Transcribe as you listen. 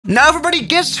Now everybody,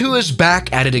 guess who is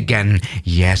back at it again?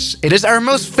 Yes, it is our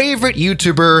most favorite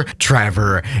YouTuber,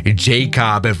 Trevor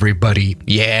Jacob, everybody.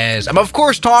 Yes, I'm of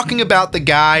course talking about the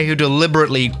guy who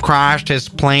deliberately crashed his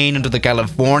plane into the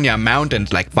California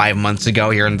mountains like 5 months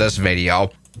ago here in this video.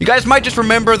 You guys might just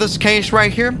remember this case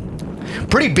right here.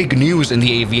 Pretty big news in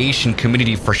the aviation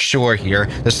community for sure here.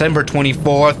 December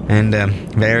 24th, and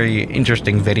very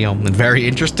interesting video and very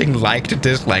interesting like to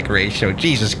dislike ratio.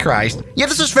 Jesus Christ. Yeah,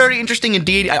 this is very interesting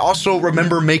indeed. I also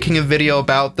remember making a video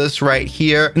about this right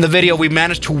here. In the video, we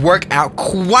managed to work out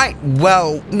quite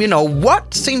well, you know,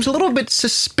 what seems a little bit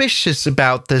suspicious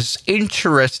about this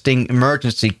interesting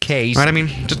emergency case. Right? I mean,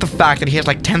 just the fact that he has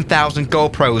like 10,000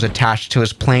 GoPros attached to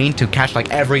his plane to catch like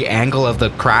every angle of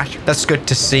the crash. That's good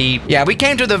to see. Yeah, we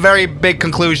came to the very big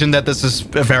conclusion that this is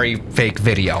a very fake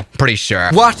video. Pretty sure.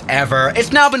 Whatever.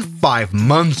 It's now been 5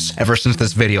 months ever since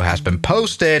this video has been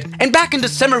posted. And back in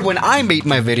December when I made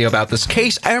my video about this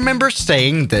case, I remember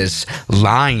saying this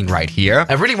line right here.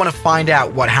 I really want to find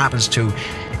out what happens to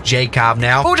Jacob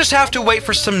now. We'll just have to wait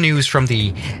for some news from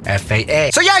the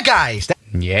FAA. So yeah, guys.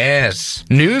 Yes,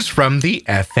 news from the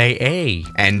FAA,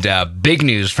 and big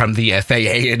news from the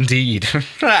FAA indeed.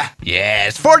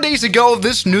 Yes, 4 days ago,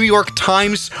 this New York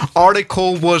Times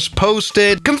article was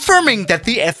posted confirming that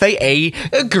the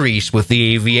FAA agrees with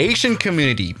the aviation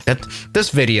community that this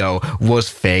video was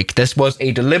fake. This was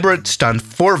a deliberate stunt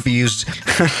for views.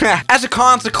 As a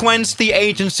consequence, the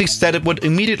agency said it would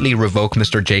immediately revoke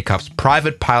Mr. Jacob's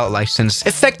private pilot license,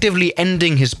 effectively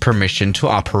ending his permission to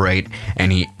operate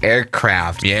any aircraft.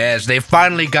 Yes, they've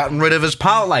finally gotten rid of his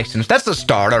pilot license. That's the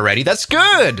start already. That's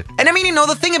good. And I mean, you know,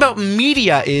 the thing about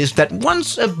media is that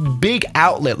once a big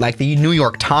outlet like the New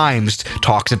York Times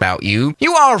talks about you,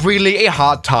 you are really a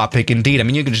hot topic indeed. I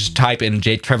mean, you can just type in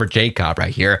Trevor Jacob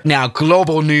right here. Now,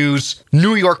 global news,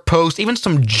 New York Post, even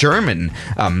some German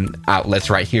outlets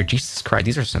right here. Jesus Christ,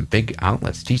 these are some big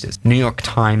outlets. Jesus. New York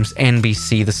Times,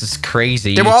 NBC, this is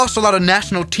crazy. There were also a lot of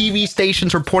national TV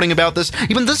stations reporting about this.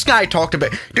 Even this guy talked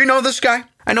about it. Do you know this guy?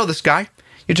 I know this guy.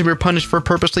 YouTuber punished for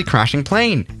purposely crashing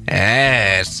plane.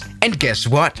 Yes. And guess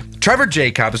what? Trevor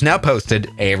Jacob has now posted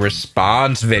a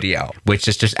response video, which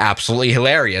is just absolutely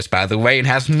hilarious, by the way, and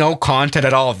has no content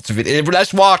at all.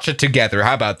 Let's watch it together.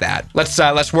 How about that?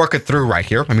 Let's work it through right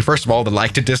here. I mean, first of all, the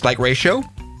like to dislike ratio.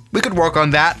 We could work on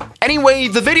that. Anyway,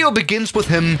 the video begins with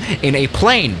him in a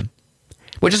plane,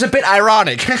 which is a bit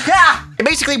ironic.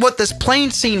 Basically, what this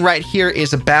plane scene right here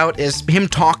is about is him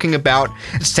talking about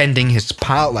sending his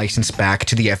pilot license back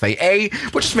to the FAA,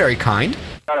 which is very kind.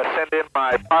 Gotta send in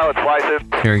my pilot's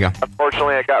license. Here we go.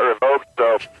 Unfortunately, it got revoked,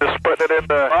 so just putting it in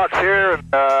the box here, and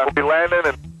we'll be landing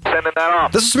and sending that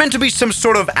off. This is meant to be some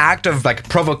sort of act of like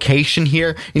provocation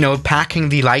here, you know, packing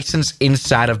the license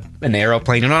inside of an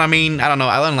aeroplane. You know what I mean? I don't know.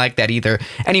 I don't like that either.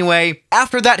 Anyway,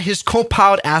 after that, his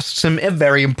co-pilot asks him a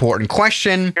very important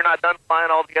question. You're not done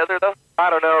flying altogether, though? I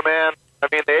don't know, man. I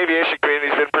mean, the aviation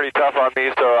community's been pretty tough on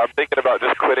me, so I'm thinking about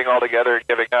just quitting altogether and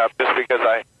giving up, just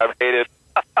because I've hated.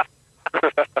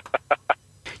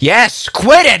 Yes,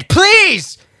 quit it,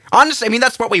 please! Honestly, I mean,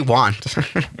 that's what we want.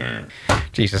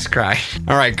 Jesus Christ.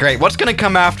 All right, great. What's going to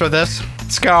come after this?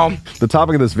 Let's go. The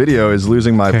topic of this video is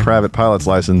losing my private pilot's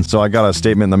license. So I got a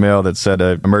statement in the mail that said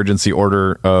an emergency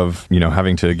order of, you know,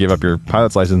 having to give up your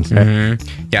pilot's license.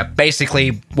 Yeah,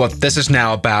 basically what this is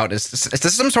now about is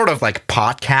this some sort of like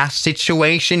podcast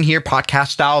situation here, podcast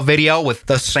style video with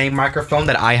the same microphone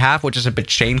that I have, which is a bit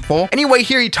shameful. Anyway,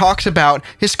 here he talks about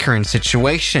his current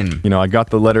situation. You know, I got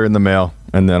the letter in the mail,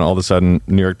 and then all of a sudden,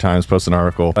 New York Times posts an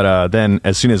article. But then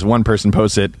as soon as one person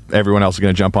posts it, everyone else is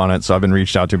going to jump on it. So I've been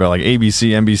reached out to by like ABC,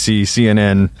 NBC,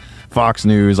 CNN, Fox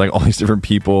News, like all these different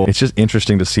people. It's just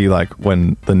interesting to see like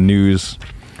when the news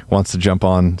wants to jump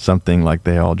on something, like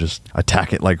they all just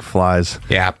attack it like flies.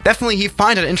 Yeah, definitely he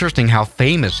finds it interesting how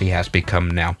famous he has become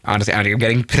now. Honestly, I'm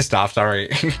getting pissed off, sorry.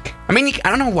 I mean, I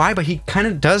don't know why, but he kind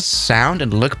of does sound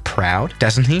and look proud,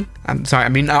 doesn't he? I'm sorry, I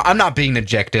mean, I'm not being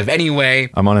objective. Anyway.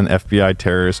 I'm on an FBI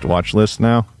terrorist watch list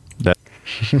now.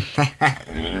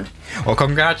 Well,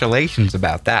 congratulations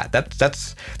about that.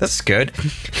 That's good.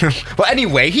 Well,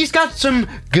 anyway, he's got some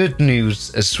good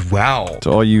news as well. To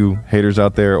all you haters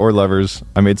out there or lovers,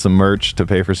 I made some merch to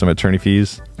pay for some attorney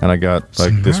fees, and I got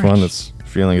like this one that's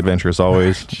Feeling Adventurous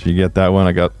Always. You get that one?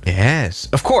 I got... Yes,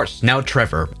 of course. Now,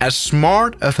 Trevor, as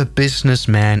smart of a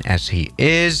businessman as he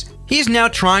is, he's now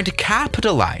trying to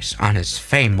capitalize on his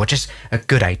fame, which is a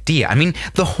good idea. I mean,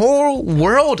 the whole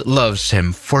world loves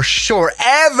him, for sure.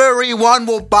 Everyone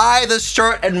will buy the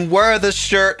shirt and wear the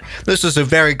shirt. This is a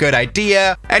very good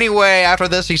idea. Anyway, after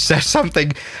this, he says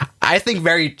something, I think,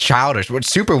 very childish, but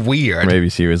super weird. Maybe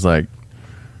he was like,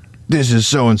 this is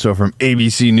so-and-so from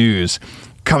ABC News,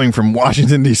 coming from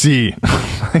Washington, D.C.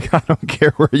 Like, I don't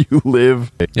care where you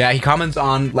live. Yeah, he comments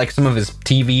on like some of his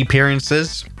TV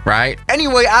appearances, right?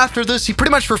 Anyway, after this, he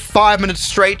pretty much for 5 minutes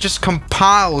straight just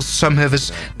compiles some of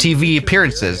his TV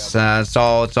appearances. It's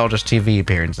all just TV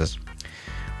appearances,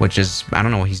 which is, I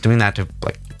don't know, he's doing that to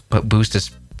like boost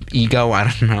his ego. I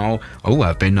don't know. Oh,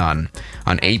 I've been on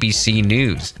ABC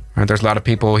News. Right, there's a lot of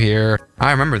people here.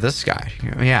 I remember this guy.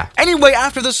 Yeah. Anyway,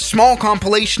 after this small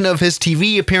compilation of his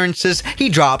TV appearances, he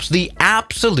drops the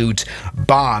absolute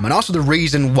bomb, and also the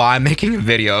reason why I'm making an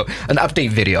update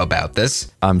video about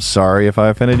this. I'm sorry if I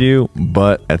offended you,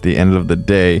 but at the end of the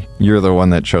day, you're the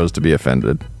one that chose to be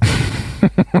offended.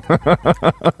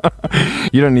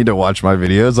 You don't need to watch my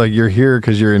videos. Like, you're here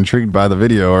because you're intrigued by the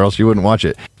video, or else you wouldn't watch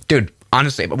it. Dude.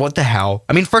 Honestly, but what the hell?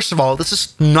 I mean, first of all, this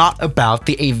is not about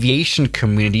the aviation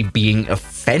community being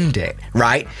offended,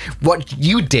 right? What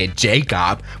you did,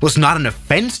 Jacob, was not an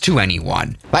offense to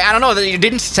anyone. Like, I don't know, you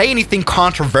didn't say anything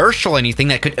controversial, anything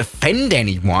that could offend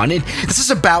anyone. This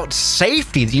is about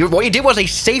safety. What you did was a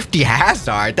safety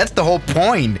hazard. That's the whole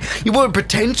point. You were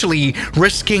potentially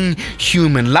risking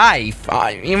human life.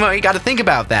 You got to think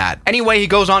about that. Anyway, he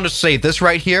goes on to say this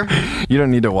right here. You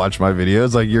don't need to watch my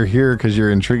videos. Like, you're here because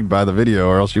you're intrigued by the video,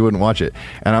 or else you wouldn't watch it.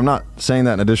 And I'm not saying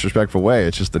that in a disrespectful way.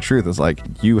 It's just the truth. It's like,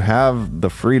 you have the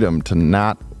freedom to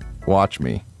not watch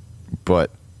me,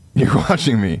 but you're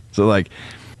watching me. So, like,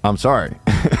 I'm sorry.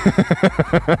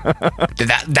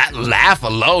 that laugh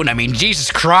alone, I mean, Jesus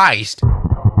Christ.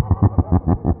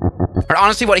 But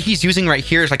honestly, what he's using right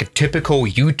here is like a typical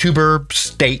YouTuber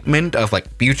statement of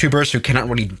like YouTubers who cannot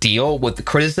really deal with the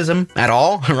criticism at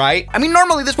all, right? I mean,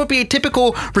 normally this would be a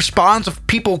typical response of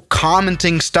people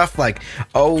commenting stuff like,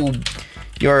 oh,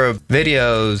 your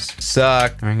videos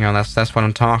suck. You know, that's what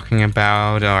I'm talking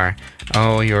about. Or,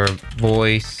 oh, your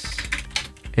voice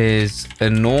is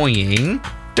annoying.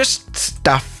 Just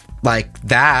stuff like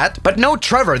that. But no,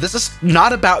 Trevor, this is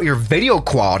not about your video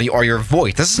quality or your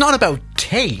voice. This is not about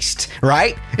taste,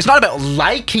 right? It's not about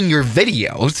liking your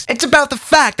videos. It's about the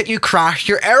fact that you crashed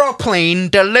your aeroplane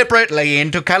deliberately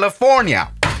into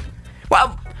California.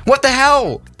 Well, what the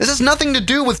hell? This has nothing to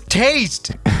do with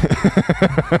taste.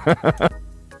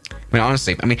 I mean,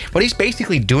 honestly, what he's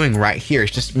basically doing right here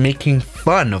is just making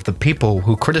fun of the people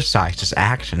who criticize his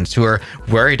actions, who are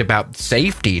worried about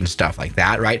safety and stuff like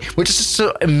that, right? Which is just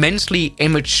so immensely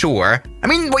immature. I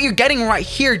mean, what you're getting right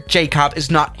here, Jacob, is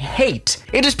not hate.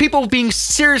 It is people being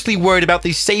seriously worried about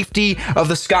the safety of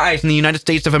the skies in the United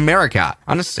States of America.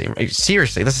 Honestly,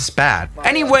 seriously, this is bad.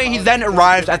 Anyway, he then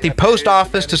arrives at the post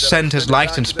office to send his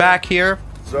license back here.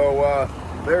 So,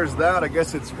 there's that. I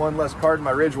guess it's one less card in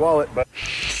my Ridge wallet, but...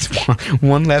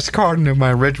 One less card in my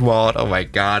Ridge wallet. Oh my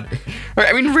god.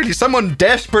 I mean, really, someone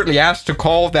desperately has to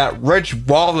call that Ridge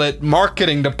wallet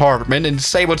marketing department and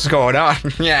say what's going on.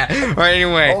 Yeah. All right,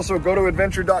 anyway. Also, go to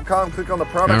adventure.com, click on the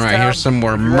products tab. All right, here's some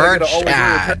more merch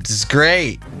ads.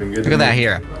 Great. Look at that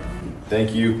here.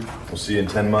 Thank you. We'll see you in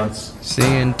 10 months. See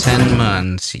you in 10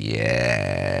 months.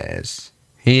 Yes.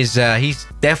 He's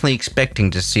definitely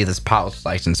expecting to see this pilot's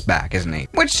license back, isn't he?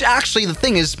 Which actually, the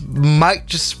thing is, might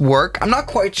just work. I'm not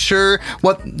quite sure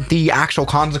what the actual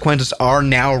consequences are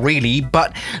now, really,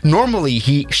 but normally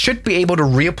he should be able to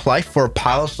reapply for a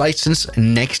pilot's license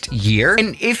next year.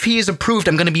 And if he is approved,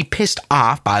 I'm gonna be pissed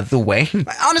off, by the way.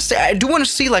 Honestly, I do want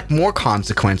to see like more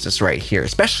consequences right here,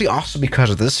 especially also because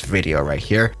of this video right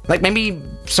here. Like maybe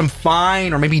some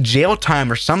fine or maybe jail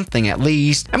time or something at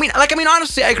least. I mean,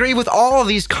 honestly, I agree with all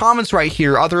of these comments right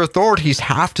here. Other authorities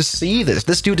have to see this.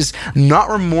 This dude is not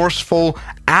remorseful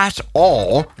at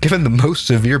all, given the most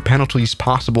severe penalties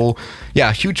possible.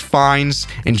 Yeah, huge fines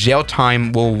and jail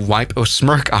time will wipe a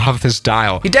smirk off his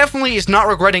dial. He definitely is not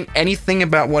regretting anything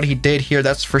about what he did here,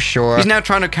 that's for sure. He's now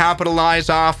trying to capitalize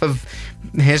off of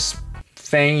his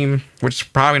fame, which is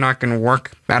probably not going to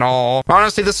work at all.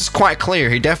 Honestly, this is quite clear.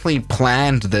 He definitely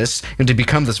planned this and to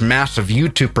become this massive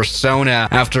YouTube persona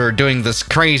after doing this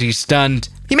crazy stunt.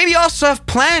 He maybe also have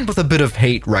planned with a bit of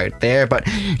hate right there, but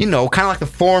you know, kind of like the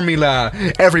formula,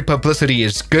 every publicity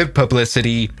is good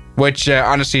publicity, which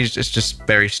honestly is just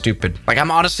very stupid. Like, I'm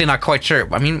honestly not quite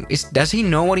sure. I mean, does he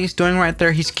know what he's doing right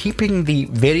there? He's keeping the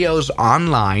videos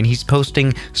online. He's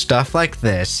posting stuff like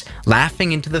this,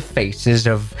 laughing into the faces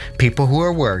of people who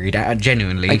are worried,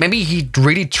 genuinely. Like, maybe he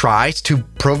really tries to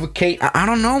provocate. I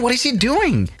don't know. What is he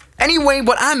doing? Anyway,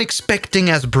 what I'm expecting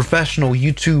as a professional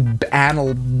YouTube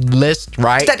analyst,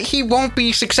 right, is that he won't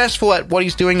be successful at what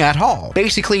he's doing at all.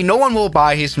 Basically, no one will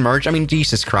buy his merch. I mean,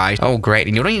 Jesus Christ. Oh, great.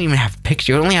 And you don't even have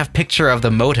picture. You only have picture of the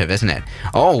motive, isn't it?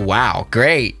 Oh, wow.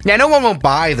 Great. Yeah, no one will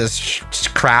buy this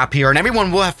crap here, and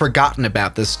everyone will have forgotten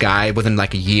about this guy within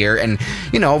like a year, and,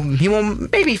 you know, he will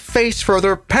maybe face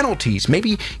further penalties,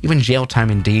 maybe even jail time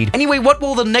indeed. Anyway, what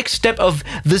will the next step of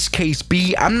this case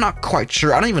be? I'm not quite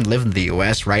sure. I don't even live in the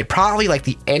US, right? Probably like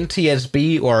the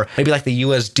NTSB or maybe like the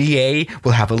USDA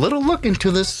will have a little look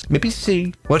into this, maybe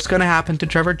see what's gonna happen to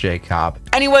Trevor Jacob.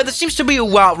 Anyway, this seems to be a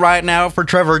route right now for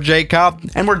Trevor Jacob,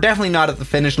 and we're definitely not at the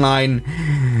finish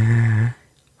line.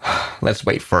 Let's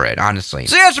wait for it, honestly.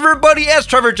 So yes, everybody, as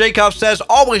Trevor Jacob says,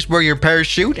 always wear your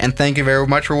parachute, and thank you very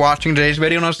much for watching today's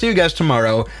video, and I'll see you guys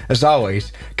tomorrow. As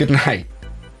always, good night.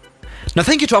 Now,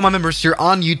 thank you to all my members here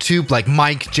on YouTube, like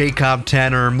Mike, Jacob,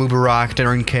 Tanner, Mubarak,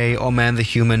 Darren K, Oh Man the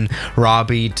Human,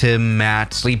 Robbie, Tim,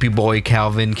 Matt, Sleepy Boy,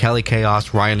 Calvin, Kelly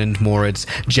Chaos, Ryland, Moritz,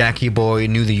 Jackie Boy,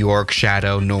 New York,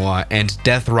 Shadow, Noah, and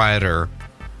Death Rider.